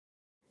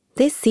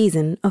This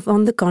season of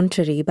On the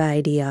Contrary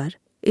by IDR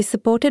is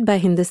supported by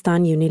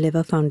Hindustan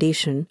Unilever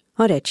Foundation,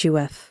 or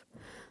HUF,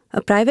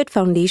 a private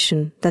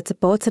foundation that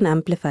supports and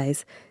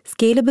amplifies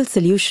scalable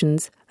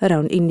solutions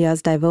around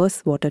India's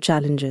diverse water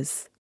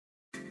challenges.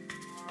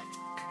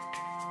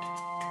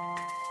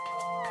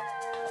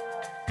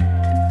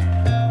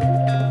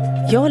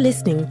 You're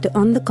listening to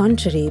On the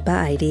Contrary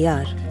by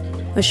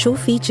IDR, a show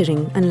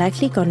featuring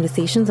unlikely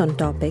conversations on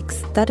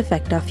topics that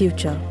affect our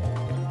future.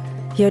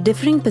 Hear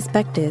differing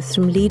perspectives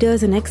from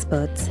leaders and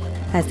experts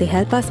as they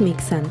help us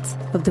make sense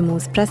of the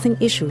most pressing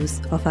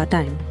issues of our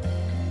time.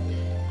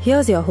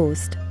 Here's your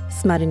host,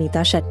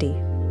 Smaranita Shetty.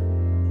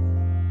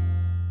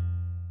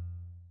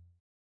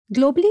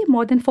 Globally,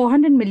 more than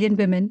 400 million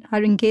women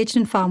are engaged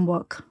in farm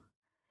work.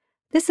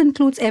 This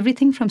includes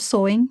everything from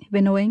sowing,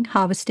 winnowing,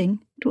 harvesting,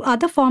 to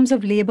other forms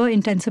of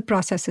labor-intensive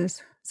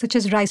processes, such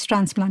as rice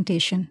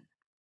transplantation.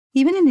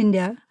 Even in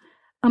India,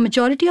 a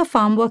majority of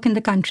farm work in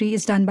the country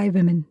is done by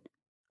women.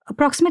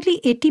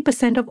 Approximately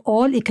 80% of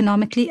all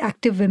economically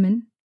active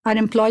women are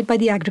employed by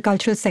the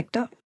agricultural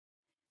sector.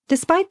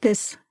 Despite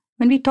this,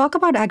 when we talk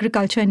about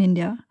agriculture in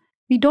India,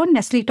 we don't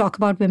necessarily talk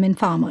about women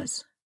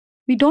farmers.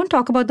 We don't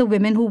talk about the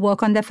women who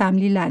work on their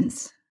family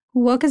lands,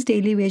 who work as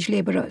daily wage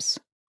laborers,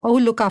 or who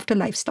look after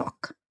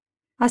livestock.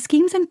 Our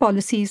schemes and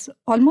policies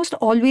almost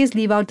always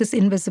leave out this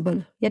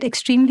invisible, yet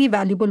extremely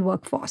valuable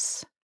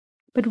workforce.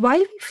 But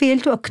while we fail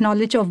to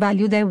acknowledge or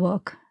value their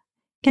work,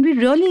 can we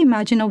really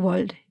imagine a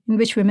world in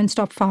which women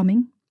stop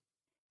farming?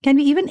 Can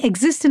we even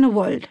exist in a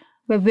world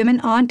where women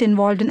aren't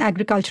involved in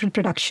agricultural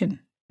production?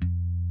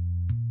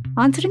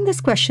 Answering this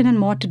question and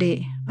more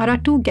today are our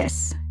two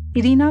guests,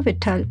 Irina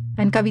Vittal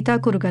and Kavita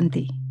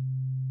Kuruganti.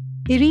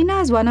 Irina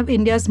is one of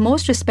India's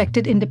most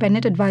respected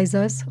independent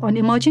advisors on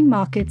emerging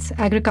markets,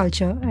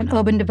 agriculture, and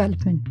urban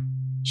development.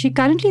 She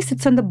currently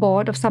sits on the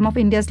board of some of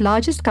India's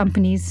largest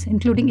companies,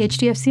 including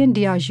HDFC and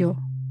Diageo.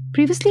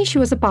 Previously, she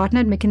was a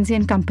partner at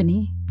McKinsey &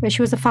 Company, where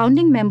she was a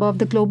founding member of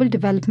the Global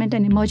Development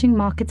and Emerging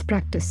Markets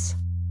practice.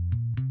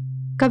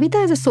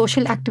 Kavita is a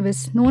social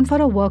activist known for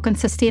her work on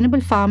sustainable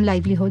farm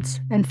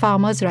livelihoods and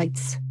farmers'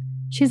 rights.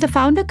 She is the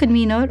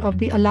founder-convener of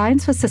the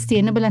Alliance for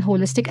Sustainable and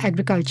Holistic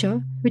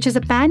Agriculture, which is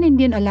a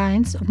pan-Indian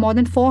alliance of more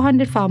than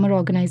 400 farmer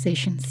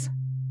organizations.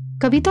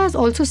 Kavita has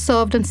also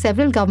served on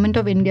several Government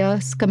of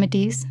India's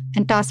committees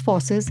and task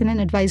forces in an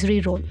advisory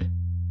role.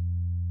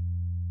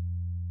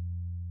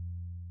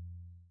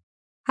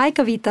 Hi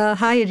Kavita,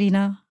 hi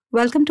Irina.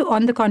 Welcome to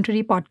On the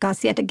Contrary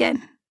podcast yet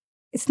again.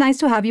 It's nice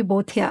to have you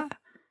both here.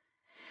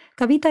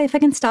 Kavita, if I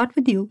can start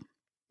with you.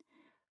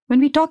 When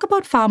we talk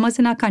about farmers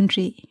in our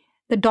country,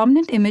 the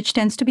dominant image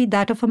tends to be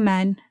that of a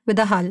man with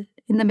a hull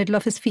in the middle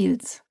of his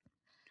fields.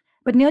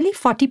 But nearly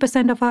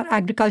 40% of our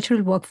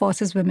agricultural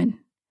workforce is women.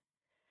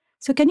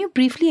 So can you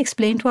briefly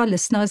explain to our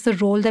listeners the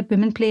role that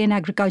women play in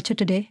agriculture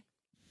today?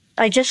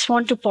 I just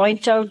want to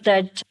point out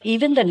that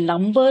even the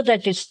number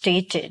that is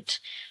stated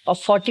of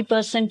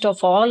 40%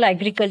 of all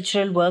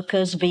agricultural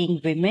workers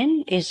being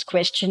women is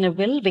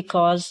questionable,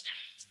 because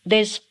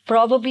there's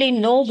probably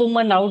no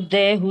woman out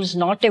there who's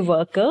not a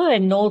worker,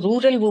 and no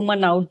rural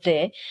woman out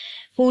there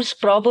who's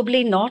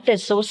probably not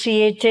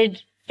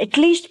associated, at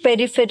least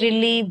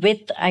peripherally,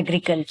 with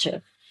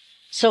agriculture.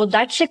 So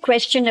that's a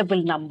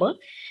questionable number.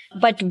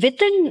 But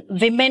within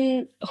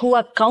women who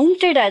are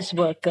counted as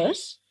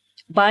workers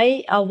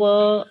by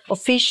our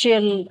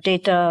official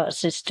data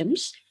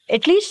systems,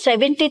 at least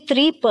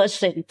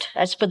 73%,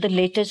 as per the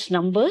latest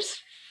numbers,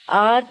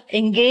 are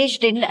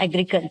engaged in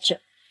agriculture.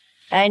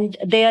 And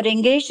they are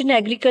engaged in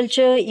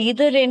agriculture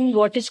either in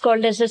what is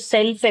called as a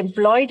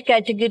self-employed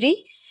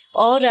category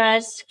or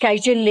as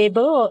casual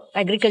labor or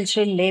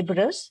agricultural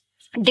laborers.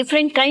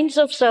 Different kinds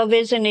of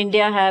surveys in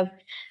India have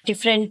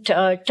different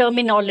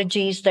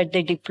terminologies that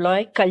they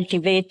deploy: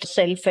 cultivate,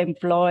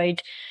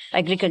 self-employed,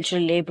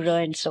 agricultural laborer,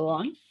 and so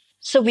on.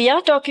 So we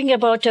are talking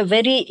about a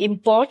very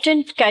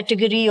important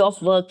category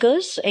of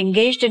workers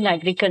engaged in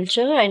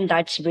agriculture, and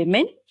that's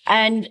women.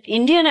 And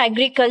Indian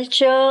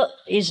agriculture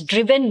is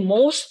driven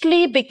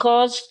mostly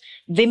because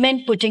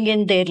women putting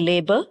in their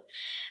labor.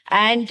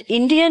 And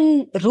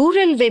Indian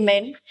rural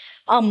women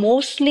are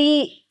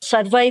mostly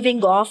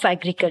surviving off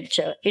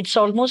agriculture. It's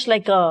almost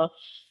like a,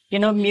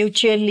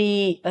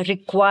 mutually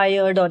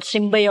required or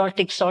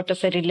symbiotic sort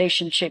of a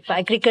relationship.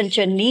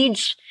 Agriculture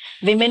needs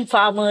women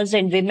farmers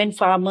and women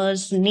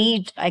farmers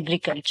need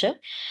agriculture.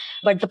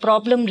 But the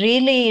problem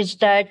really is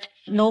that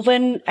no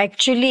one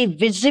actually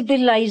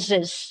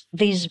visibilizes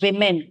these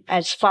women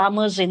as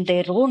farmers in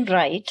their own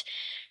right,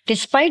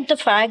 despite the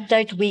fact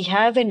that we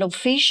have an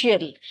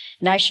official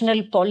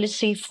national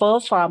policy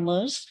for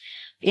farmers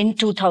in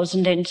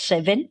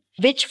 2007,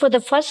 which for the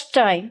first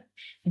time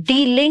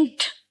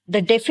delinked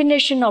the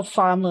definition of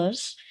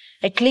farmers,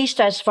 at least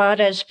as far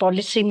as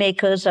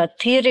policymakers are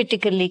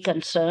theoretically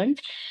concerned,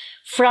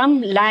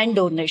 from land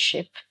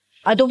ownership.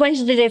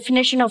 Otherwise, the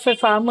definition of a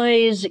farmer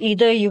is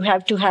either you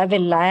have to have a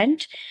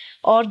land,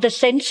 or the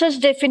census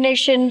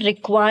definition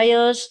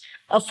requires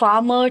a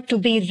farmer to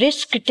be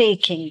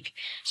risk-taking,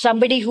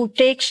 somebody who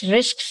takes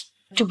risks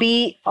to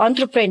be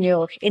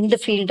entrepreneur in the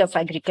field of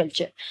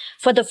agriculture.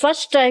 For the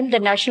first time, the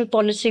National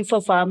Policy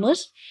for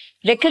Farmers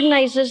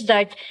recognizes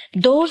that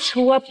those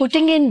who are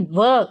putting in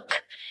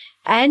work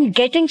and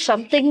getting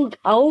something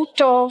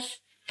out of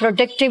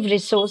productive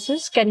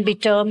resources can be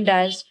termed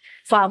as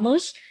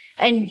farmers.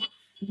 And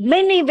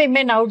many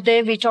women out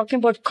there, we're talking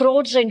about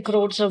crores and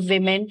crores of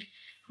women,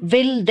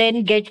 will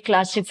then get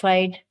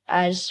classified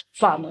as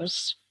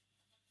farmers.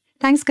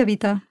 Thanks,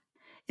 Kavita.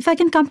 If I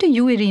can come to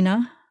you,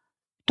 Irina,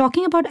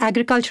 talking about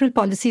agricultural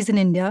policies in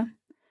India,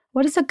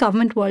 what is the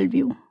government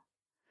worldview?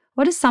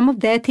 What is some of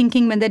their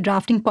thinking when they're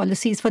drafting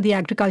policies for the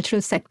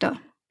agricultural sector?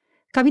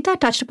 Kavita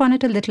touched upon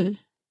it a little,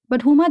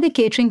 but whom are they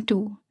catering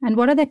to, and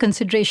what are their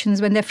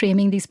considerations when they're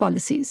framing these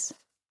policies?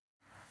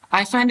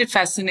 I find it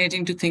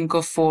fascinating to think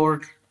of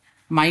 4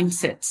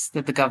 mindsets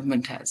that the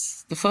government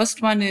has. The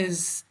first one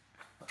is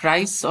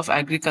price of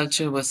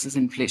agriculture versus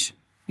inflation.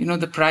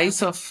 The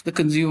price of the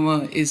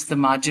consumer is the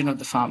margin of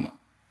the farmer.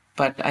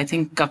 But I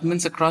think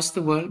governments across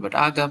the world, but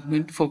our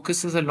government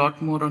focuses a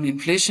lot more on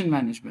inflation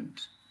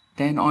management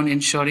than on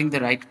ensuring the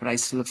right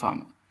price to the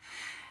farmer.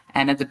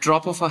 And at the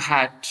drop of a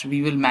hat,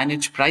 we will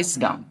manage price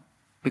down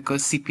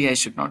because CPI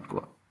should not go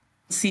up.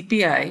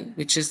 CPI,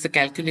 which is the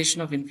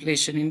calculation of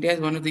inflation, India is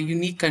one of the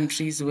unique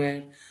countries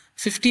where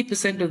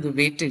 50% of the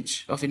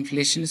weightage of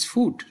inflation is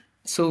food.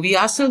 So we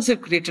ourselves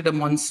have created a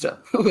monster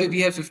where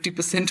we have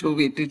 50% of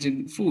weightage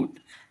in food.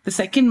 The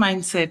second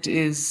mindset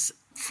is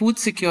food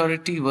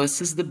security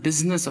versus the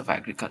business of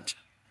agriculture.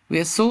 We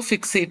are so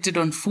fixated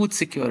on food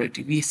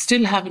security. We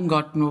still haven't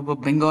gotten over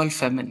Bengal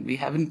famine. We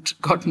haven't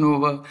gotten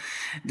over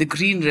the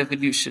Green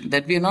Revolution,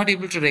 that we are not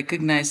able to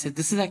recognize that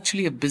this is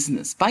actually a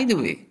business. By the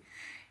way,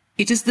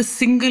 it is the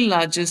single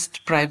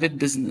largest private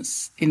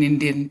business in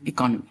Indian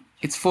economy.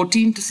 It's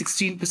 14 to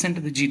 16%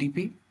 of the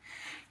GDP.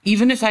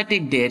 Even if I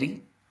take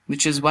dairy,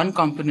 which is one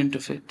component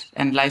of it,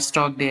 and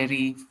livestock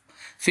dairy,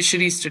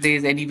 fisheries today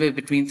is anywhere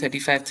between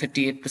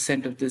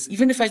 35-38% of this.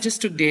 Even if I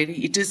just took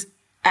dairy, it is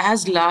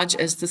as large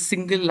as the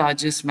single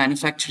largest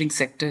manufacturing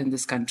sector in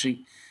this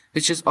country,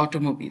 which is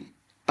automobile.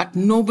 But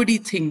nobody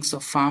thinks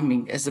of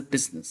farming as a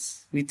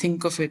business. We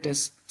think of it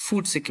as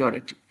food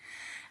security.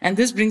 And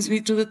this brings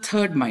me to the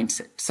third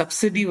mindset,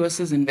 subsidy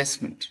versus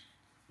investment.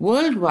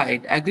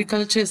 Worldwide,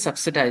 agriculture is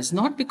subsidized,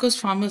 not because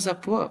farmers are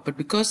poor, but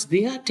because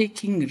they are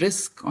taking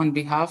risk on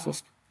behalf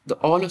of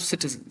all of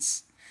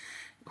citizens.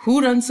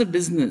 Who runs a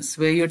business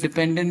where you're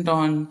dependent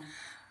on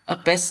a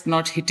pest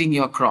not hitting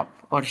your crop,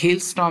 or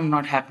hailstorm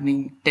not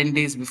happening 10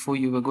 days before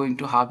you were going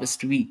to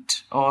harvest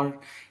wheat, or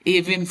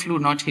avian flu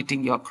not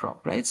hitting your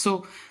crop, right?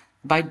 So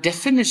by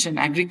definition,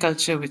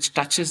 agriculture which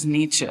touches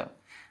nature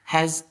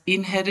has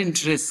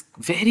inherent risk,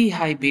 very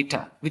high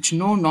beta, which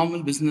no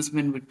normal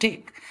businessman would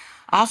take.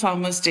 Our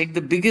farmers take the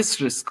biggest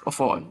risk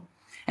of all.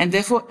 And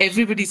therefore,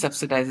 everybody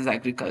subsidizes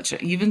agriculture.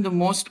 Even the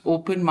most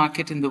open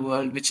market in the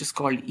world, which is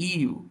called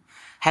EU,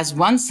 has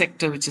one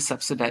sector which is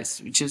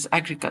subsidized, which is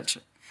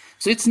agriculture.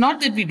 So it's not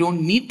that we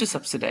don't need to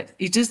subsidize.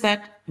 It is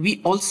that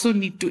we also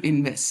need to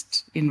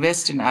invest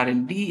in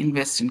R&D,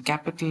 invest in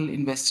capital,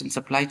 invest in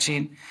supply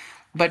chain.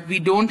 But we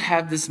don't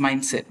have this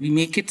mindset. We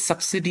make it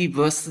subsidy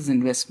versus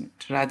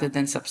investment rather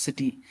than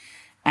subsidy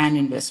and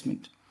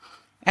investment.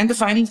 And the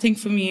final thing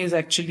for me is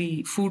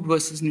actually food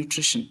versus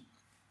nutrition.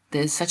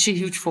 There's such a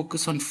huge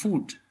focus on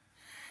food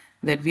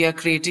that we are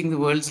creating the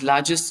world's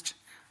largest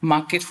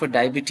market for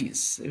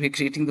diabetes. We're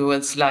creating the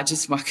world's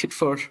largest market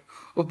for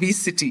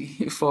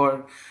obesity,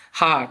 for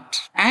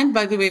heart, and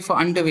by the way, for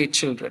underweight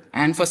children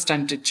and for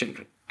stunted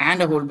children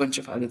and a whole bunch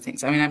of other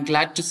things. I mean, I'm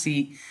glad to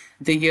see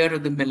the year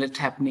of the millet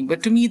happening.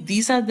 But to me,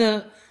 these are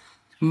the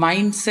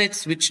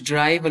mindsets which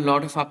drive a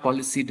lot of our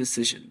policy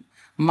decision,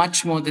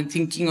 much more than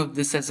thinking of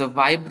this as a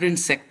vibrant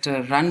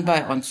sector run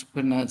by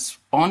entrepreneurs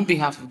on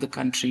behalf of the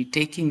country,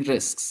 taking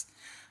risks,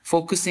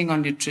 focusing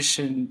on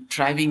nutrition,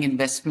 driving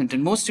investment,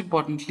 and most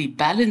importantly,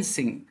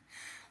 balancing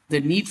the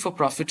need for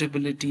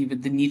profitability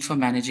with the need for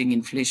managing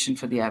inflation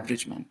for the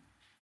average man.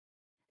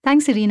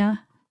 Thanks,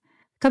 Irina.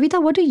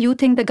 Kavita, what do you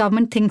think the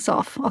government thinks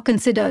of or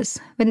considers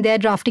when they're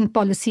drafting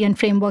policy and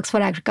frameworks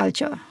for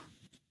agriculture?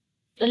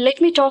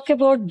 Let me talk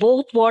about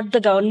both what the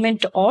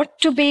government ought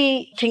to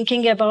be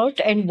thinking about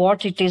and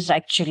what it is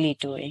actually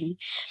doing.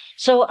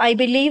 So I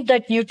believe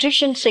that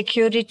nutrition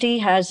security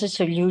has a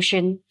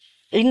solution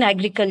in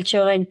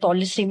agriculture, and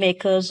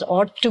policymakers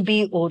ought to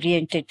be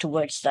oriented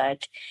towards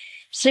that.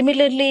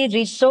 Similarly,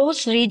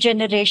 resource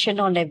regeneration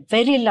on a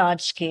very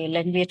large scale,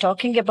 and we're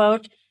talking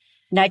about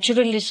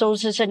natural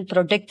resources and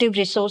productive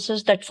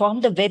resources that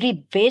form the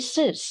very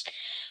basis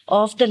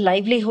of the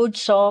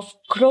livelihoods of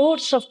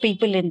crores of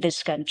people in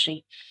this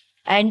country.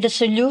 And the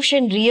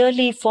solution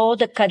really for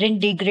the current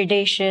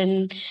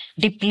degradation,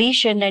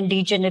 depletion and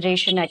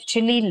degeneration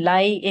actually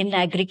lie in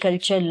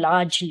agriculture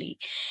largely.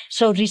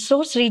 So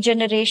resource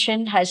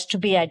regeneration has to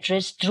be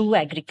addressed through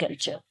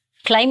agriculture.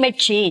 Climate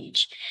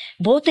change,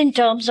 both in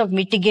terms of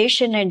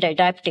mitigation and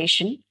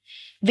adaptation,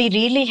 we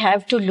really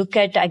have to look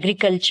at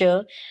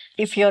agriculture,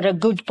 if you're a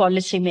good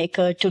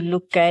policymaker, to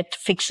look at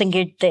fixing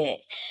it there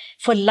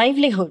for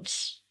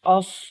livelihoods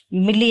of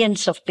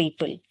millions of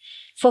people.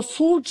 for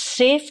food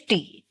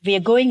safety, we are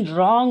going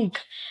wrong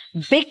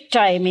big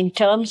time in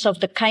terms of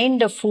the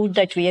kind of food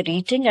that we are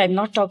eating. I'm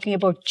not talking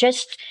about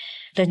just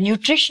the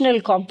nutritional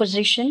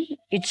composition.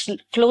 It's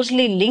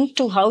closely linked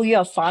to how you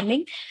are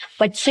farming,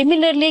 but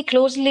similarly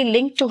closely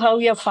linked to how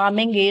you're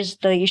farming is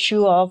the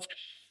issue of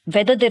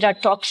whether there are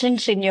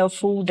toxins in your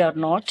food or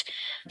not.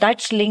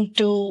 That's linked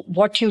to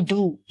what you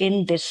do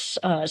in this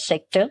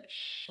sector.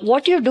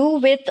 What you do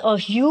with a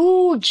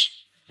huge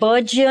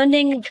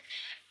burgeoning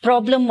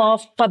problem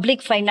of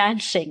public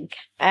financing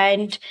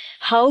and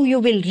how you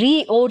will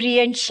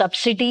reorient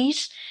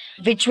subsidies,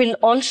 which will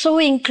also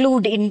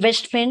include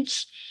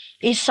investments,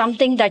 is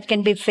something that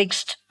can be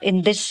fixed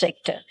in this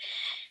sector.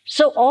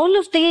 So all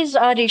of these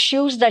are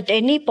issues that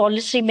any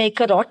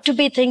policymaker ought to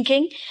be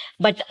thinking.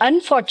 But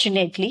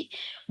unfortunately,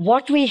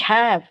 what we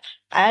have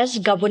as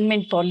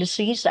government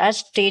policies, as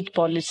state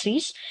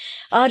policies,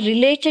 are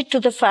related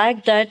to the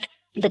fact that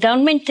the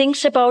government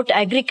thinks about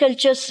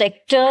agriculture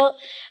sector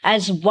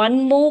as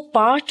one more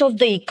part of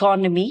the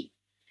economy,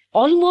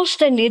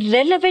 almost an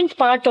irrelevant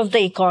part of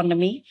the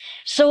economy.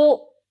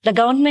 So the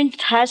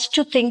government has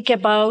to think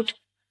about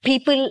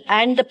people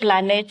and the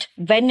planet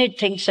when it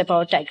thinks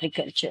about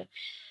agriculture.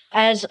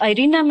 As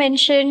Irina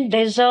mentioned,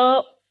 there's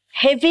a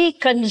heavy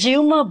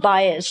consumer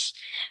bias,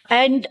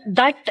 and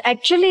that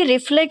actually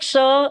reflects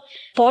a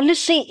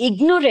policy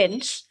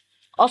ignorance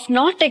of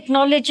not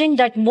acknowledging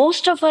that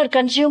most of our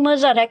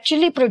consumers are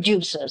actually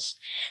producers.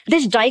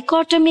 This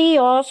dichotomy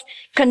of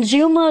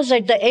consumers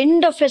at the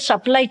end of a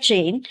supply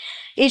chain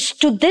is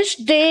to this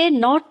day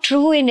not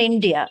true in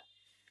India.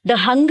 The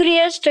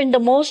hungriest and the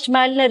most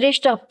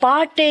malnourished are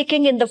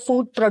partaking in the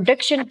food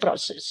production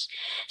process.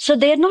 So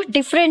they're not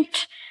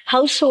different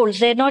households,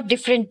 they're not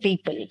different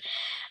people.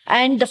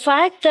 And the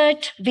fact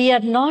that we are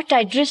not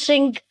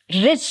addressing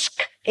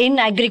risk in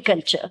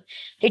agriculture,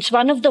 it's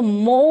one of the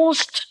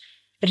most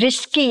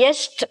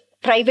riskiest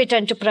private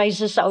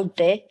enterprises out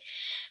there.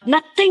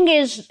 Nothing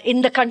is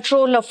in the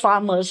control of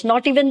farmers,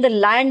 not even the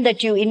land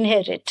that you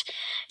inherit.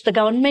 The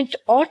government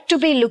ought to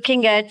be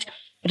looking at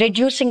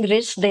reducing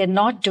risk. They're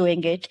not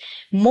doing it.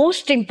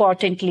 Most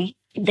importantly,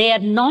 they are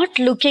not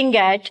looking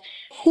at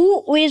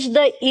who is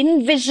the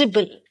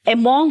invisible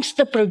amongst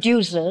the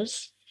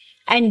producers,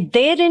 and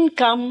therein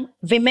come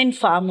women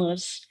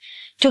farmers.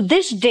 To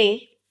this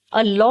day,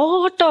 a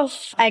lot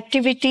of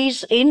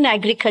activities in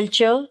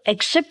agriculture,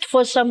 except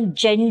for some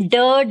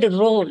gendered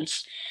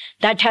roles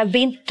that have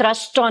been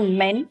thrust on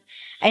men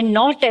and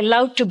not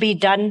allowed to be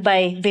done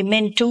by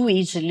women too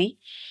easily,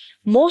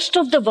 most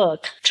of the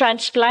work,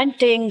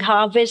 transplanting,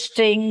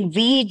 harvesting,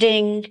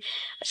 weeding,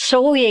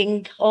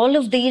 sowing, all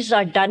of these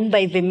are done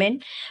by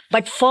women.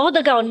 But for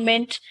the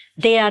government,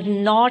 they are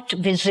not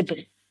visible.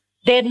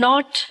 They're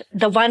not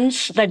the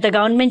ones that the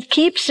government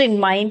keeps in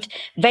mind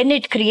when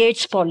it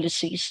creates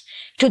policies.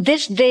 To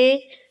this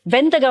day,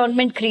 when the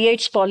government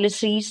creates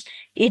policies,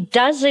 it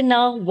does in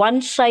a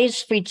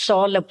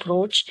one-size-fits-all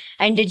approach,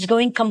 and it's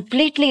going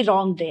completely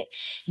wrong there.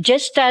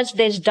 Just as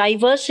there's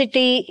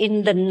diversity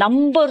in the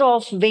number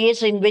of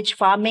ways in which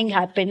farming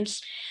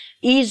happens,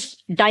 is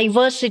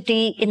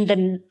diversity in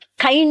the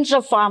kinds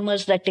of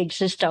farmers that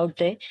exist out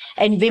there.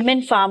 And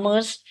women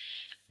farmers,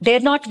 they're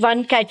not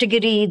one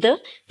category either,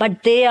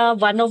 but they are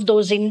one of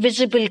those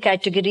invisible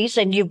categories,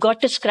 and you've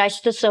got to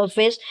scratch the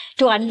surface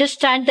to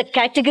understand the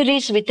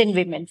categories within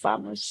women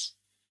farmers.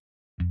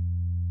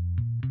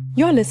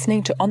 You're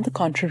listening to On the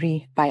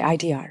Contrary by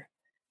IDR.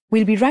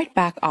 We'll be right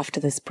back after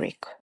this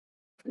break.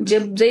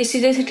 जब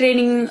जैसी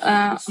training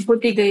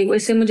होती गई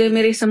वैसे मुझे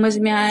मेरे समझ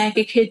में आया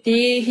कि खेती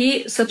ही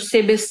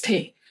सबसे बेस्ट है,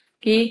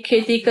 कि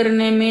खेती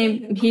करने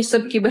में भी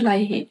सबकी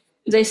भलाई है.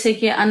 जैसे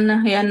कि अन्न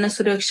है, अन्न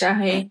सुरक्षा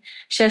है,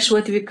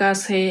 शाश्वत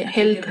विकास है,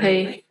 हेल्थ है,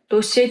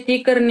 तो खेती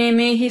करने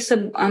में ही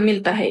सब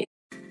मिलता है.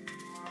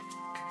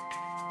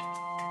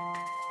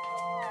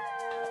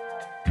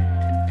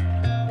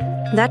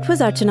 That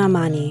was Archana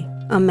Mane,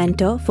 a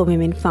mentor for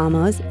women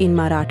farmers in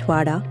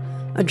Marathwada,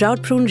 a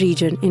drought-prone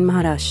region in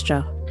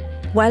Maharashtra.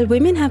 While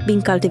women have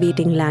been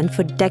cultivating land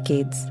for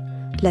decades,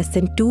 less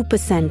than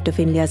 2% of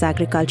India's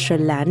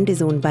agricultural land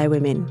is owned by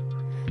women.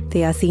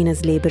 They are seen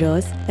as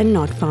laborers and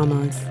not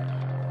farmers.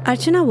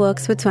 Archana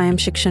works with Swayam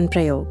Shikshan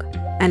Prayog,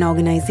 an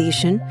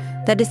organization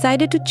that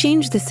decided to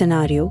change this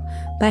scenario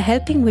by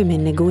helping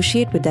women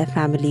negotiate with their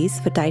families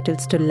for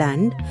titles to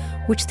land,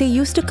 which they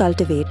use to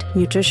cultivate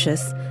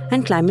nutritious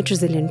and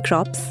climate-resilient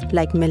crops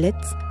like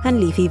millets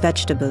and leafy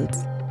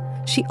vegetables.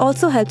 She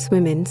also helps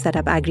women set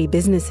up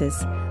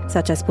agri-businesses,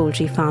 such as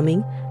poultry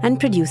farming and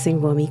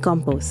producing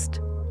vermicompost.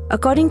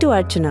 According to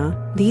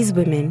Archana, these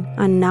women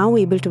are now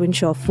able to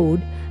ensure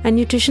food and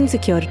nutrition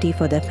security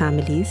for their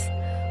families,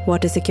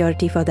 water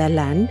security for their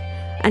land,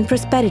 and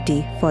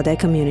prosperity for their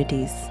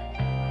communities.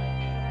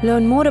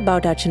 Learn more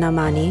about Archana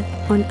Mane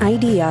on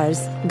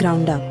IDR's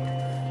Ground Up,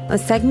 a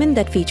segment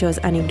that features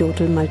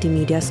anecdotal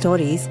multimedia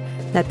stories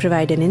that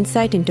provide an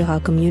insight into how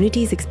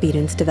communities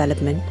experience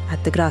development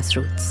at the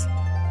grassroots.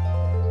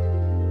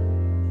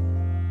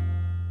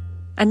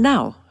 And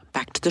now,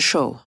 back to the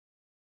show.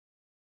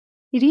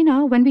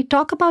 Irina, when we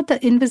talk about the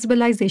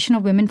invisibilization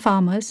of women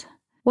farmers,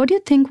 What do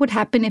you think would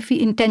happen if we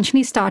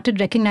intentionally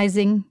started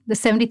recognizing the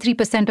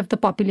 73% of the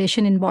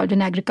population involved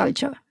in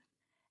agriculture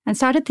and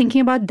started thinking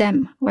about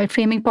them while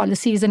framing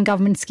policies and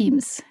government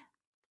schemes?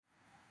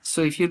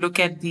 So if you look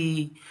at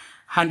the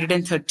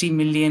 130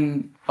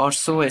 million or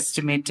so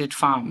estimated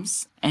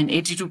farms, and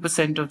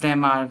 82% of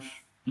them are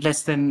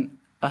less than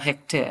a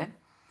hectare,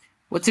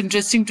 what's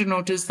interesting to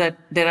note is that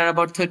there are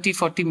about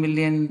 30-40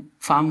 million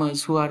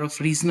farmers who are of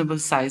reasonable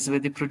size where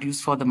they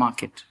produce for the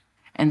market,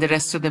 and the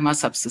rest of them are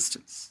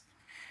subsistence.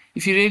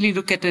 If you really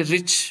look at a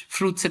rich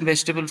fruits and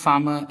vegetable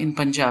farmer in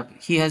Punjab,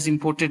 he has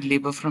imported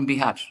labor from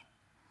Bihar,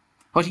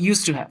 or he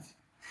used to have.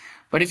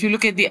 But if you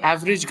look at the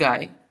average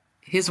guy,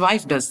 his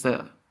wife does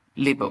the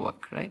labor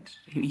work, right?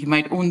 He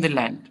might own the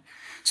land.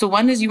 So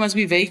one is, you must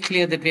be very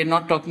clear that we are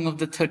not talking of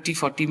the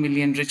 30-40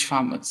 million rich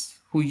farmers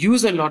who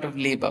use a lot of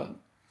labor.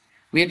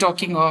 We are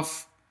talking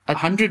of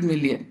 100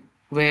 million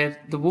where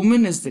the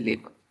woman is the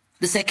labor.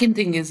 The second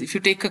thing is, if you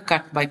take a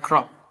cut by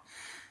crop,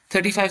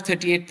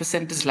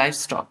 35-38% is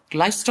livestock.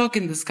 Livestock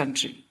in this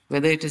country,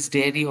 whether it is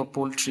dairy or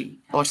poultry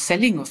or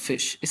selling of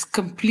fish, is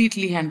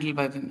completely handled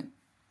by women.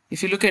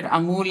 If you look at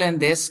Amul and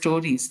their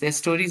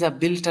stories are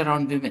built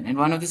around women. And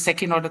one of the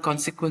second order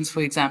consequences,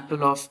 for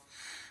example, of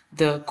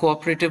the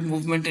cooperative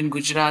movement in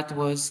Gujarat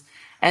was,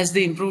 as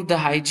they improved the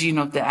hygiene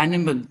of the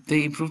animal,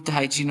 they improved the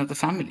hygiene of the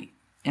family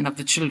and of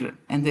the children.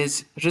 And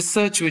there's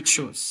research which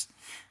shows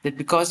that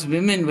because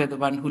women were the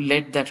one who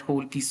led that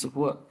whole piece of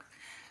work,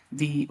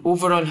 the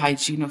overall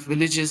hygiene of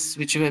villages,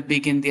 which were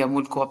big in the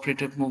Amul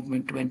cooperative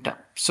movement, went up.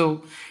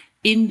 So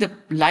in the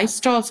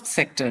livestock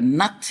sector,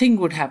 nothing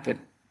would happen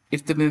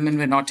if the women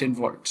were not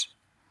involved.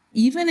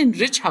 Even in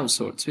rich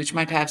households, which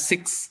might have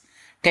 6-10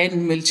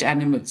 milch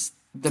animals,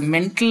 the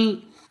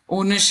mental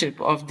ownership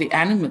of the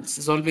animals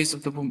is always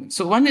of the woman.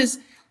 So one is,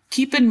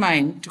 keep in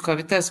mind, to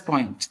Kavita's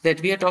point,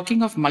 that we are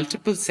talking of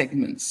multiple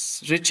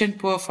segments: rich and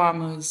poor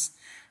farmers,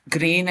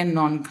 grain and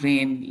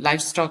non-grain,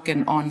 livestock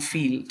and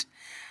on-field.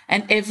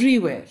 And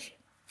everywhere,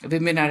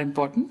 women are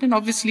important. And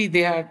obviously,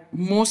 they are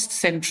most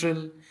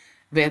central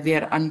where they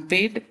are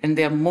unpaid, and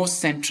they are most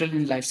central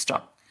in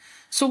livestock.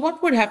 So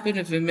what would happen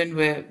if women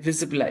were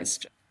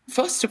visibilized?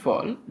 First of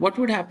all, what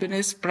would happen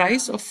is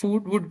price of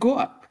food would go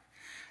up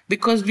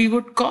because we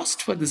would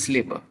cost for this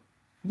labor.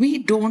 We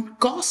don't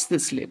cost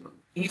this labor.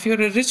 If you're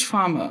a rich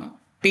farmer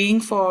paying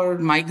for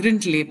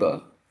migrant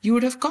labor, you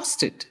would have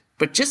cost it.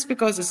 But just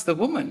because it's the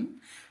woman,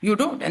 you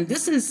don't. And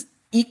this is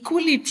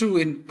equally true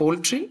in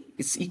poultry.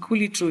 It's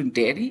equally true in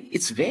dairy.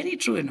 It's very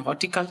true in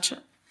horticulture,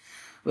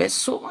 where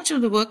so much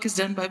of the work is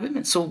done by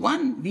women. So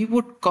one, we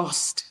would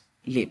cost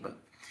labor.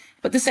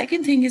 But the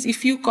second thing is,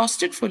 if you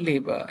costed for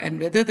labor and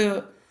whether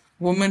the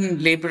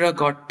woman laborer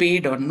got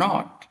paid or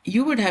not,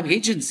 you would have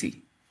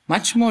agency,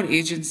 much more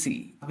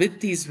agency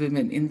with these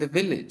women in the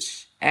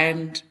village.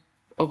 And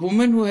a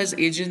woman who has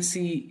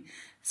agency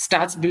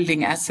starts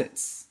building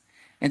assets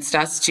and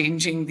starts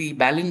changing the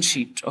balance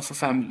sheet of a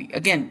family.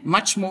 Again,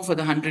 much more for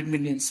the 100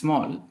 million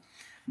small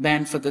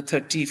than for the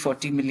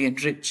 30-40 million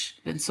rich.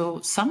 And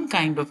so some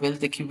kind of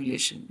wealth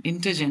accumulation,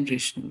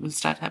 intergenerational, will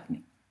start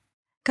happening.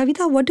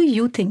 Kavita, what do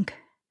you think?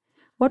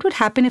 What would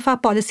happen if our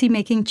policy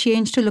making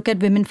changed to look at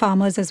women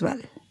farmers as well?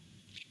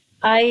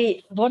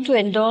 I want to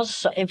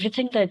endorse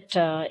everything that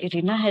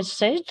Irina has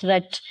said,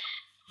 that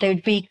there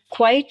would be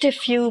quite a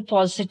few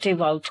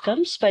positive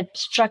outcomes, but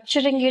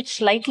structuring it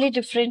slightly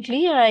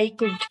differently, I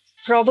could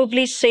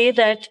probably say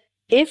that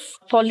if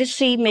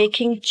policy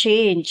making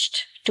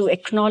changed to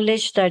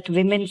acknowledge that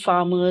women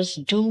farmers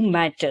do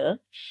matter,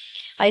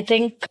 I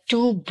think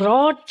two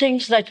broad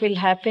things that will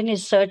happen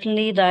is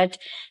certainly that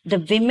the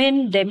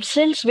women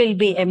themselves will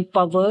be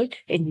empowered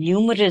in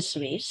numerous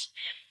ways,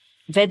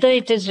 whether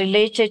it is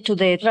related to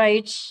their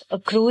rights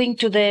accruing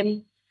to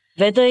them,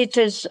 whether it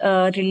is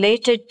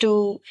related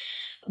to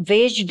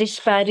wage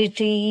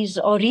disparities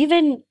or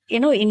even,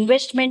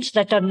 investments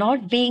that are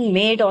not being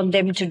made on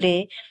them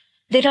today.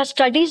 There are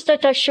studies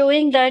that are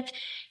showing that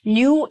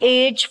new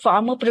age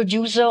farmer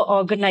producer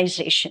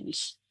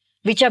organizations,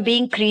 which are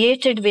being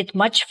created with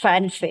much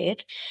fanfare,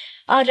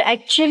 are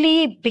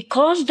actually,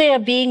 because they are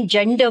being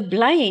gender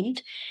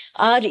blind,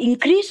 are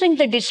increasing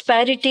the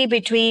disparity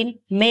between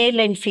male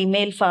and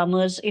female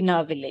farmers in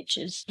our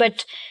villages.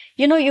 But,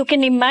 you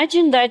can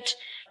imagine that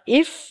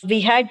if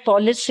we had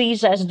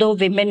policies as though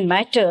women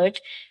mattered,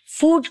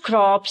 food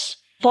crops,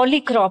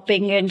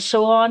 polycropping and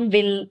so on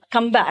will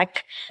come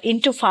back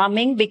into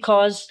farming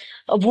because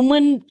a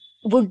woman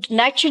would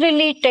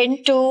naturally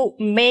tend to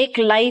make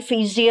life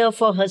easier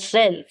for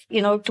herself,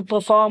 to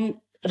perform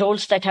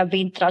roles that have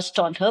been thrust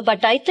on her.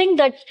 But I think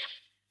that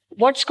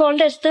what's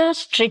called as the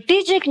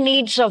strategic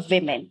needs of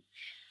women,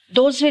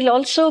 those will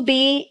also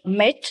be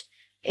met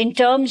in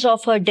terms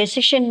of her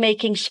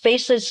decision-making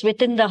spaces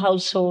within the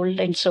household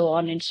and so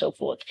on and so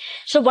forth.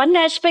 So one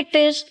aspect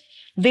is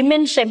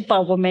women's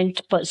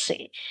empowerment per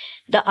se.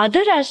 The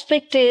other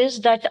aspect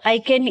is that I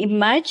can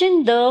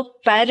imagine the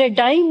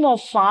paradigm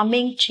of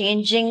farming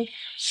changing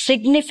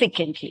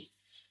significantly.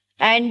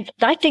 And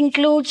that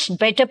includes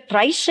better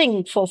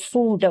pricing for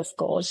food, of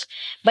course,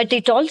 but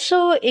it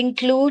also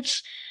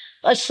includes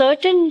a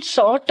certain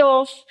sort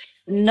of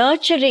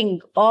nurturing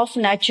of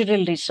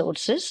natural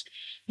resources.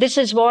 This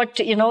is what,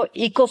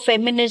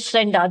 ecofeminists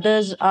and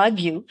others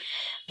argue,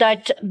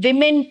 that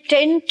women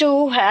tend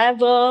to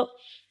have a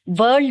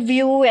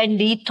worldview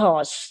and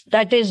ethos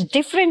that is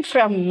different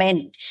from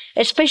men,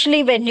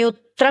 especially when you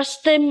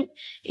thrust them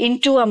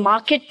into a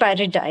market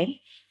paradigm.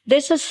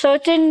 There's a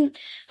certain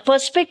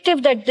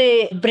perspective that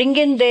they bring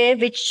in there,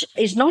 which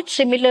is not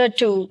similar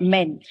to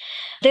men.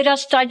 There are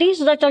studies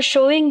that are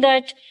showing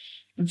that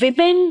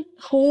women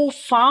who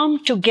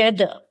farm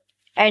together,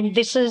 and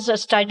this is a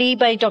study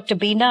by Dr.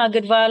 Beena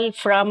Agarwal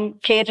from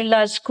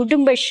Kerala's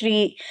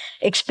Kudumbashri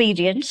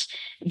experience,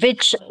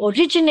 which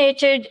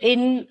originated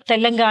in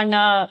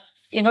Telangana,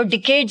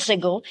 decades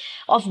ago,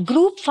 of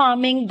group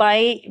farming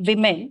by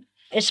women,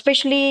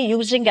 especially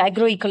using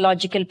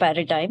agroecological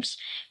paradigms.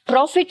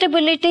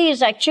 Profitability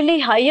is actually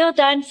higher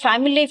than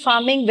family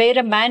farming, where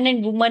a man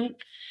and woman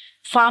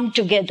farm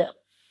together.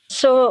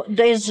 So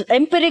there's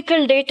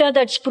empirical data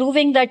that's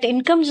proving that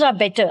incomes are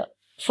better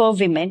for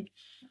women.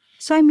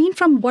 So I mean,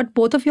 from what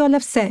both of you all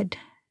have said,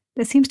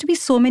 there seems to be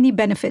so many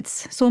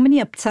benefits, so many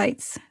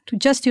upsides to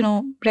just,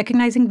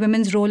 recognizing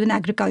women's role in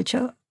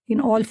agriculture in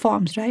all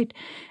forms, right?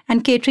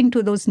 And catering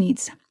to those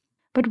needs.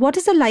 But what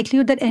is the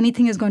likelihood that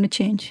anything is going to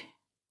change?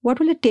 What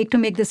will it take to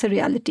make this a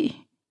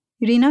reality?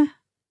 Irina?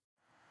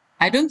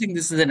 I don't think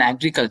this is an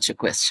agriculture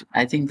question.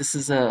 I think this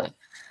is a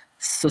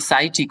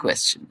society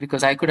question,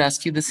 because I could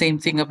ask you the same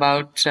thing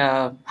about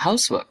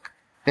housework,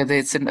 whether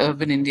it's in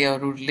urban India or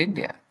rural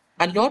India.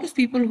 A lot of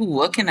people who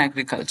work in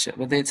agriculture,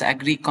 whether it's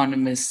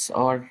agri-economists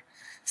or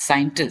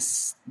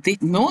scientists, they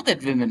know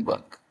that women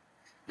work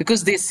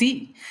because they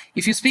see.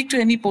 If you speak to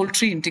any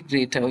poultry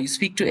integrator or you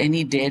speak to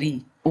any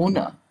dairy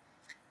owner,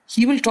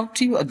 he will talk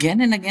to you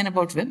again and again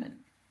about women.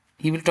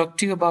 He will talk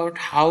to you about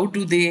how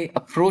do they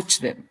approach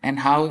them, and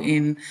how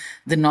in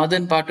the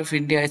northern part of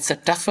India, it's a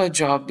tougher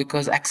job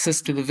because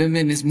access to the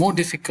women is more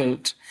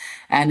difficult.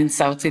 And in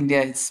South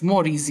India, it's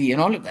more easy and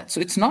all of that.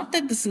 So it's not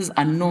that this is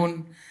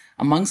unknown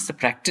amongst the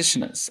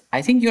practitioners.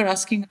 I think you're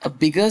asking a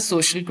bigger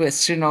social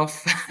question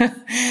of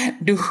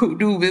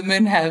do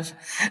women have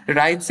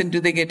rights and do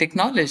they get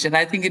acknowledged? And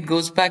I think it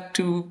goes back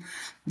to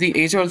the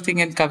age-old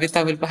thing, and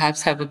Kavita will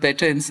perhaps have a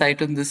better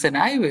insight on this than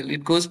I will.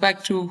 It goes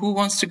back to who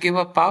wants to give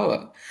up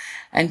power.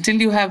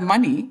 Until you have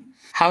money,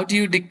 how do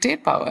you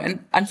dictate power?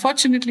 And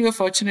unfortunately or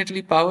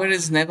fortunately, power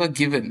is never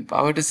given.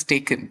 Power is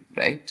taken,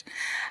 right?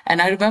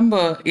 And I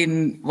remember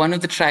in one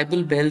of the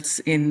tribal belts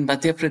in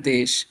Madhya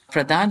Pradesh,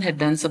 Pradhan had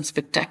done some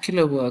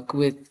spectacular work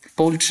with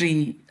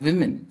poultry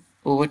women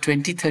over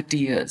 20, 30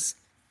 years.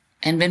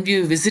 And when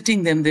we were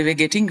visiting them, they were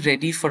getting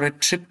ready for a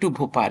trip to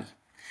Bhopal,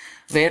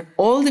 where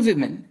all the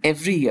women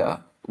every year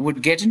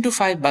would get into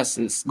 5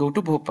 buses, go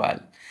to Bhopal.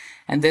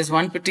 And there's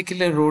one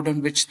particular road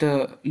on which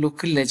the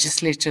local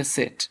legislature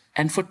sit.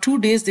 And for 2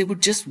 days, they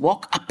would just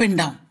walk up and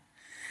down.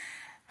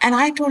 And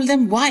I told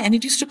them why. And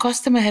it used to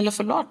cost them a hell of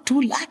a lot,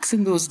 2 lakhs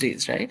in those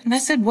days, right? And I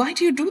said, why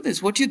do you do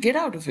this? What do you get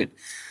out of it?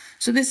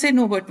 So they say,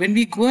 no, but when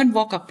we go and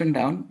walk up and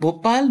down,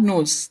 Bhopal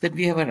knows that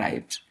we have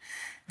arrived.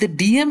 The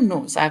DM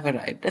knows I've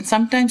arrived. And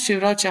sometimes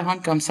Shivraj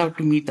Chauhan comes out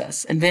to meet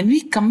us. And when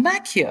we come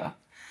back here,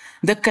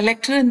 the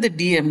collector and the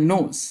DM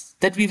knows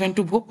that we went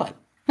to Bhopal.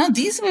 Now,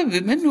 these were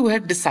women who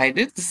had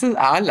decided this is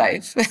our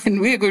life and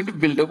we are going to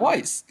build a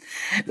voice.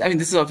 I mean,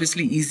 this is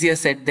obviously easier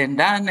said than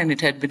done, and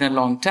it had been a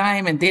long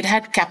time, and they'd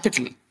had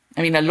capital.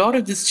 I mean, a lot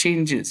of this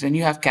changes when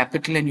you have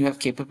capital and you have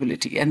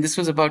capability. And this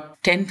was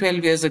about 10,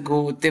 12 years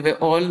ago. They were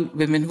all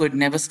women who had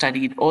never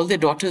studied. All their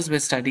daughters were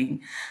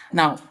studying.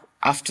 Now,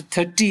 after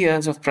 30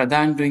 years of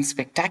Pradhan doing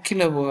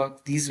spectacular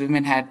work, these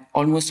women had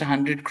almost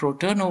 100 crore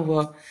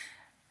turnover.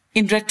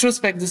 In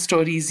retrospect, the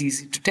story is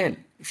easy to tell.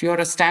 If you're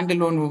a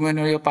standalone woman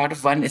or you're part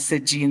of one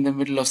SHG in the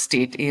middle of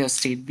state A or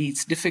state B,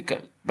 it's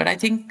difficult. But I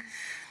think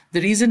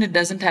the reason it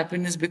doesn't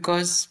happen is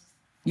because,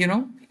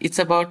 it's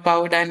about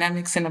power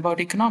dynamics and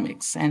about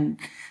economics. And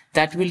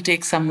that will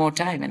take some more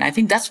time. And I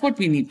think that's what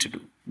we need to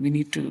do. We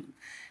need to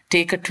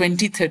take a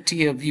 20,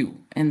 30-year view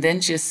and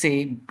then just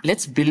say,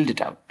 let's build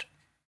it out.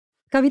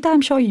 Kavita,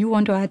 I'm sure you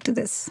want to add to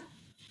this.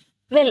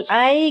 Well,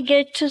 I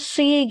get to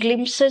see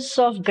glimpses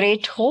of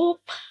great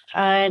hope,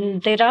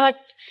 and there are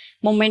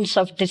moments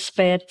of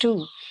despair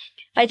too.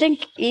 I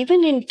think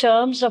even in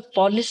terms of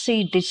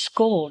policy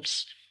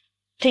discourse,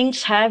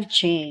 things have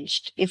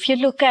changed. If you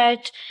look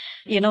at,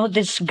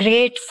 this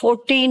great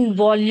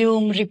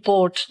 14-volume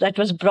report that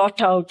was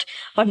brought out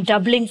on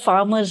doubling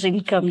farmers'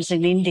 incomes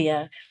in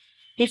India,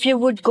 if you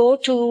would go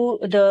to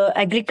the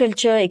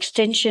agriculture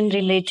extension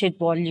related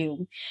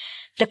volume,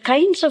 the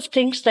kinds of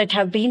things that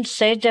have been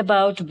said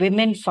about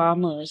women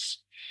farmers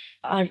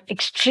are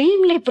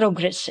extremely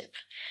progressive.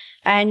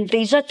 And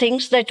these are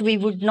things that we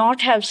would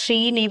not have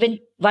seen even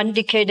 1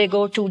 decade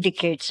ago, 2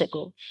 decades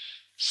ago.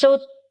 So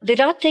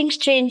there are things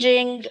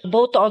changing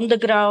both on the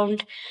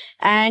ground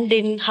and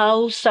in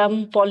how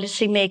some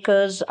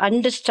policymakers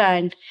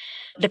understand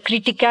the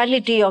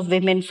criticality of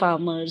women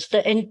farmers.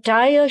 The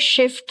entire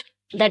shift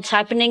that's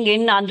happening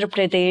in Andhra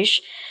Pradesh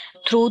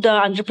through the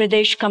Andhra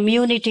Pradesh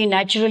Community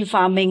Natural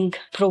Farming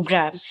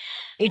Program.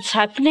 It's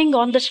happening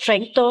on the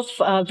strength of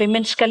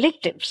women's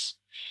collectives.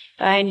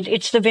 And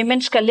it's the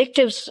women's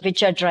collectives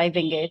which are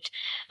driving it.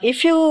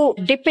 If you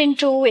dip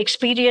into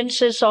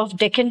experiences of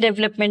Deccan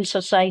Development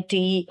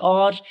Society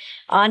or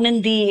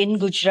Anandi in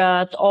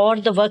Gujarat or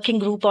the Working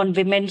Group on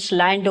Women's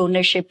Land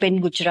Ownership in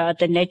Gujarat,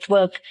 the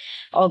network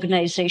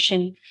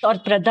organization, or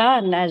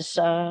Pradhan, as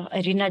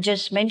Irina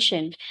just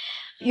mentioned,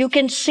 you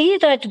can see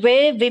that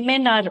where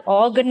women are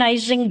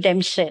organizing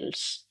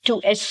themselves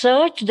to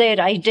assert their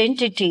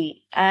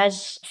identity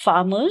as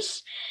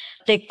farmers,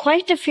 there are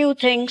quite a few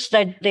things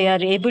that they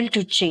are able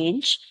to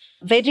change.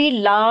 Very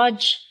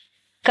large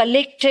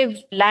collective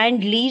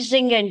land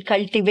leasing and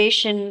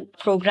cultivation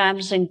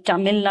programs in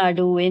Tamil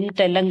Nadu, in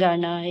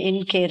Telangana,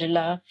 in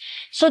Kerala.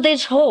 So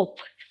there's hope.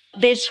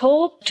 There's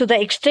hope to the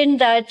extent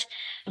that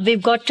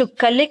we've got to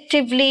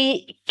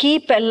collectively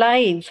keep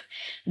alive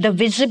the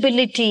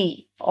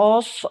visibility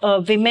of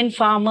women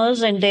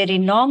farmers and their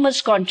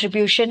enormous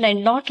contribution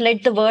and not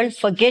let the world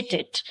forget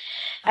it.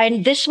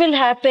 And this will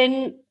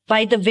happen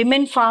by the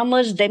women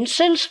farmers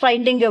themselves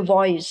finding a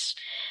voice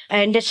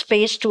and a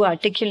space to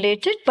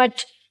articulate it,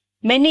 but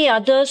many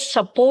others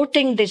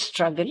supporting this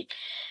struggle.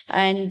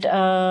 And,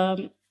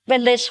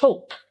 there's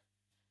hope.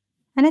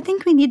 And I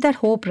think we need that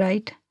hope,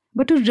 right?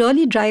 But to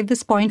really drive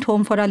this point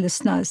home for our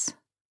listeners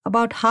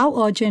about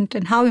how urgent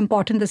and how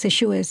important this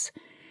issue is,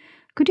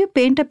 could you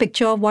paint a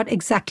picture of what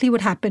exactly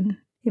would happen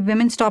if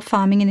women stop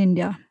farming in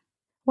India?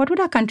 What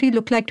would our country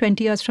look like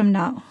 20 years from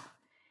now?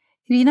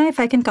 Irina, if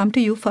I can come to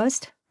you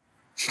first.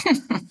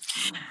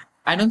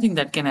 I don't think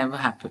that can ever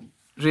happen,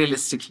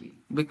 realistically,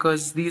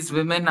 because these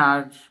women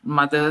are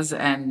mothers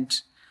and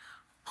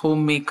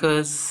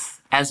homemakers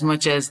as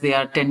much as they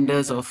are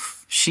tenders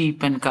of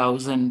sheep and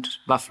cows and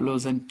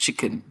buffaloes and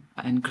chicken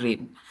and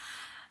grain.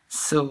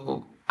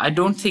 So I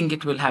don't think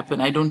it will happen.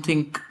 I don't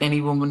think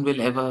any woman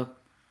will ever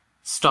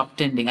stop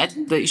tending. I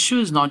think the issue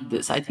is not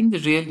this. I think the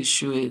real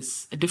issue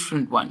is a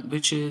different one,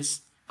 which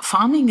is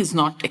farming is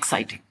not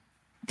exciting.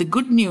 The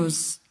good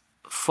news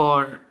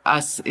for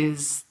us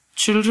is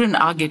children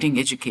are getting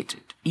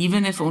educated.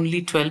 Even if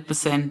only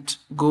 12%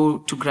 go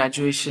to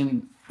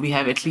graduation, we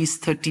have at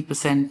least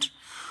 30%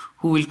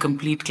 who will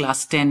complete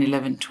class 10,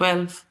 11,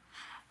 12,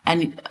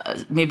 and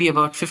maybe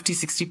about 50,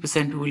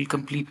 60% who will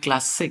complete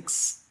class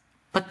 6.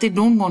 But they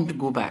don't want to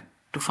go back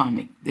to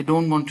farming. They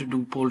don't want to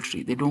do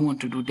poultry. They don't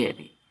want to do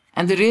dairy.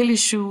 And the real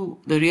issue,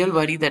 the real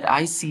worry that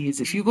I see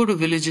is if you go to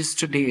villages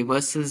today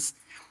versus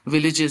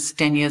villages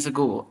 10 years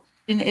ago,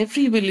 in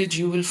every village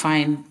you will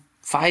find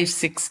 5,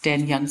 6,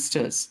 10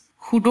 youngsters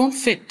who don't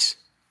fit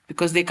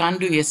because they can't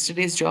do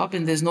yesterday's job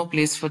and there's no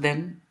place for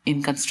them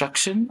in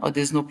construction or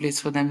there's no place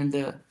for them in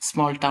the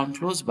small town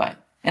close by.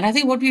 And I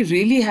think what we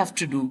really have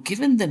to do,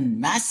 given the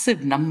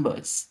massive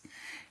numbers,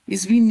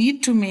 is we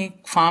need to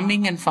make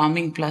farming and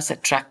farming plus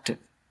attractive,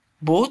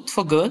 both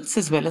for girls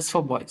as well as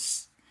for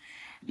boys.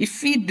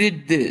 If we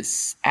did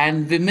this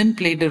and women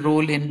played a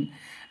role in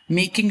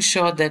making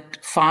sure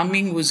that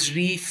farming was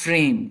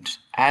reframed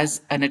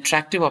as an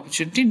attractive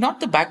opportunity, not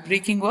the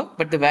backbreaking work,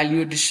 but the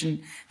value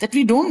addition that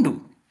we don't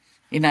do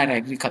in our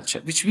agriculture,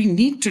 which we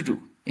need to do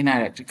in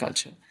our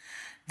agriculture,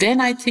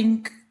 then I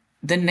think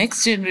the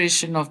next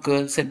generation of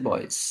girls and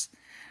boys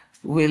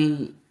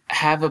will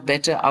have a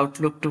better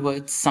outlook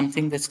towards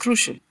something that's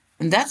crucial.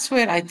 And that's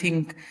where I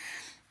think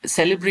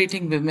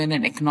celebrating women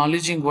and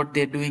acknowledging what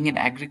they're doing in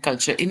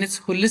agriculture in its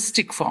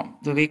holistic form,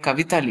 the way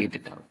Kavita laid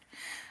it out,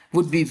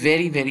 would be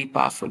very, very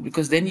powerful,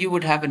 because then you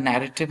would have a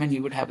narrative and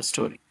you would have a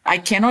story. I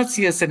cannot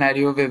see a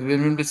scenario where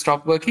women will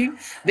stop working.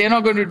 They're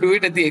not going to do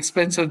it at the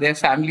expense of their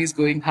families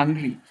going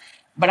hungry.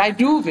 But I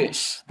do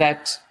wish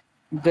that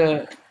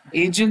the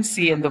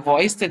agency and the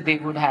voice that they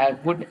would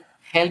have would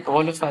help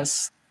all of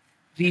us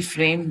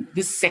reframe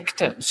this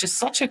sector, which is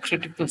such a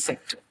critical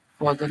sector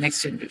for the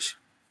next generation.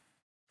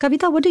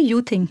 Kavita, what do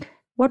you think?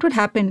 What would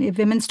happen if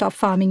women stop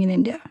farming in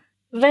India?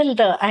 Well,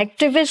 the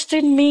activist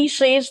in me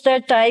says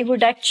that I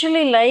would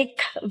actually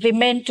like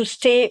women to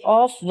stay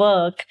off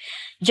work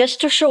just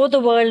to show the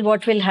world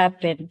what will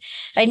happen.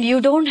 And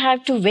you don't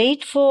have to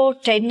wait for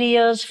 10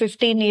 years,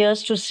 15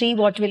 years to see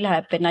what will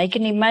happen. I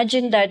can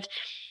imagine that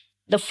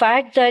the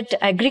fact that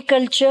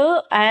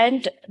agriculture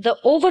and the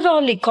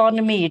overall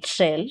economy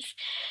itself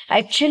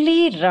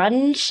actually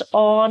runs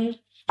on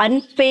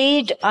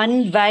unpaid,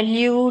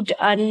 unvalued,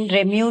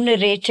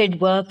 unremunerated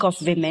work of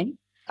women,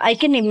 I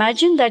can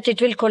imagine that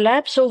it will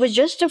collapse over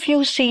just a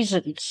few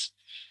seasons.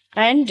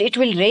 And it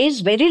will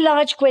raise very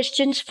large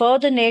questions for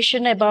the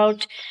nation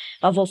about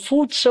our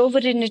food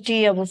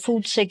sovereignty, our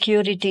food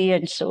security,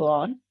 and so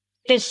on.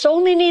 There's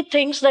so many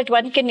things that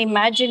one can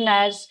imagine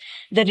as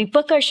the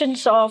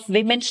repercussions of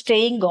women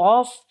staying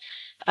off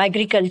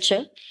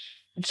agriculture.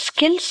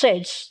 Skill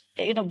sets,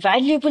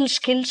 valuable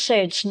skill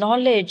sets,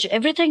 knowledge,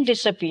 everything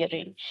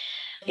disappearing.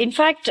 In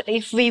fact,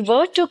 if we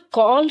were to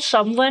call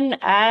someone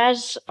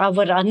as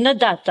our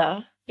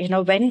Annadatta,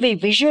 when we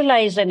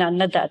visualize an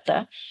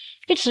Annadatta,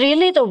 it's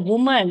really the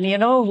woman,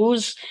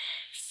 who's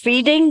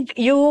feeding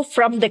you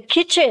from the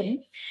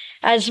kitchen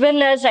as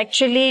well as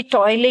actually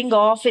toiling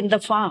off in the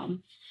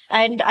farm.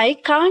 And I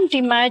can't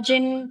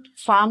imagine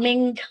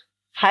farming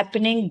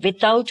happening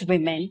without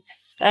women.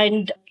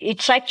 And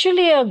it's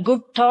actually a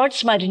good thought,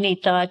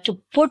 Smaranita, to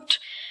put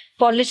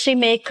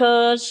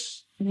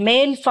policymakers,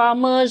 male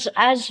farmers,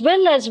 as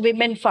well as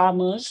women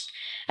farmers,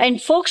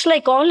 and folks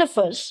like all of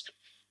us,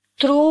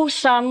 through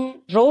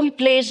some role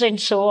plays and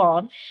so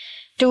on,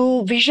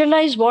 to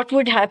visualize what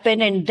would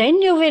happen. And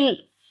then you will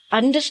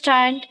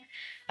understand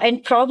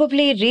and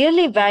probably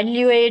really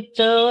evaluate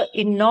the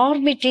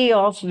enormity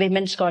of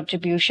women's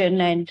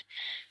contribution and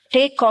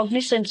take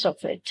cognizance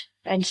of it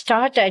and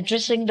start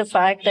addressing the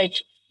fact that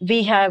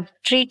we have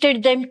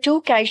treated them too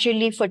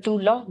casually for too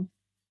long.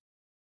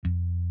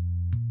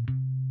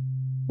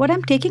 What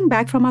I'm taking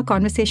back from our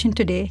conversation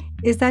today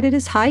is that it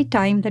is high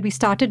time that we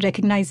started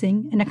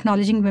recognizing and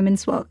acknowledging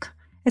women's work,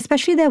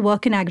 especially their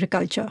work in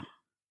agriculture.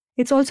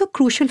 It's also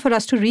crucial for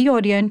us to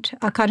reorient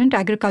our current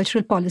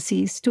agricultural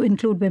policies to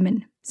include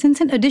women, since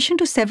in addition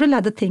to several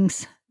other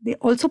things, they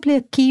also play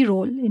a key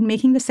role in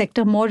making the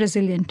sector more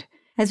resilient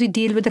as we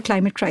deal with the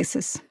climate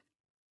crisis.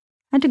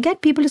 And to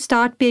get people to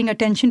start paying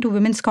attention to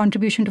women's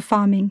contribution to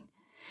farming,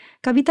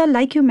 Kavita,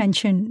 like you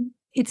mentioned,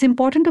 it's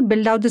important to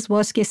build out this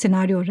worst-case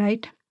scenario,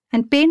 right?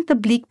 And paint the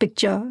bleak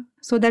picture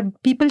so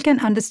that people can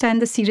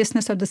understand the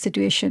seriousness of the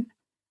situation.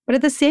 But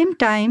at the same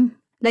time,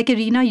 like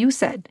Irina, you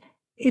said,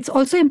 it's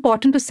also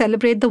important to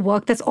celebrate the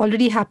work that's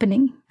already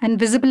happening and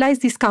visibilize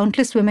these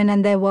countless women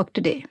and their work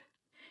today.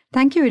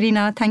 Thank you,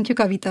 Irina. Thank you,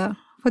 Kavita,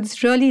 for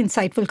this really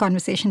insightful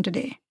conversation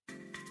today.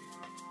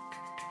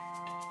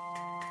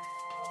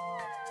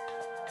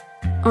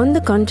 On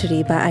the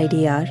Contrary by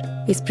IDR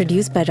is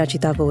produced by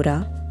Rachita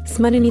Vora,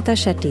 Smaranita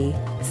Shetty,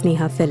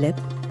 Sneha Philip,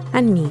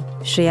 and me,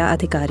 Shreya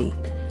Adhikari.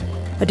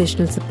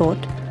 Additional support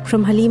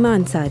from Halima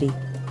Ansari.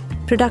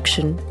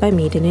 Production by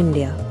Made in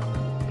India.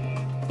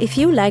 If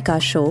you like our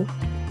show,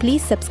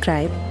 please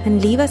subscribe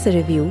and leave us a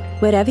review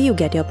wherever you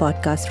get your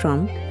podcast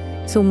from,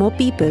 so more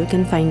people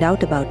can find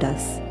out about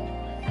us.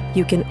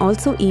 You can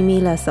also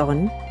email us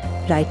on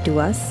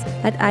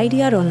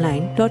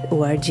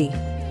write-to-us@idronline.org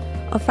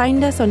or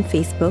find us on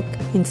Facebook,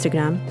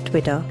 Instagram,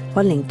 Twitter,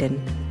 or LinkedIn.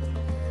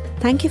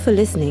 Thank you for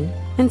listening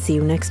and see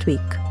you next week.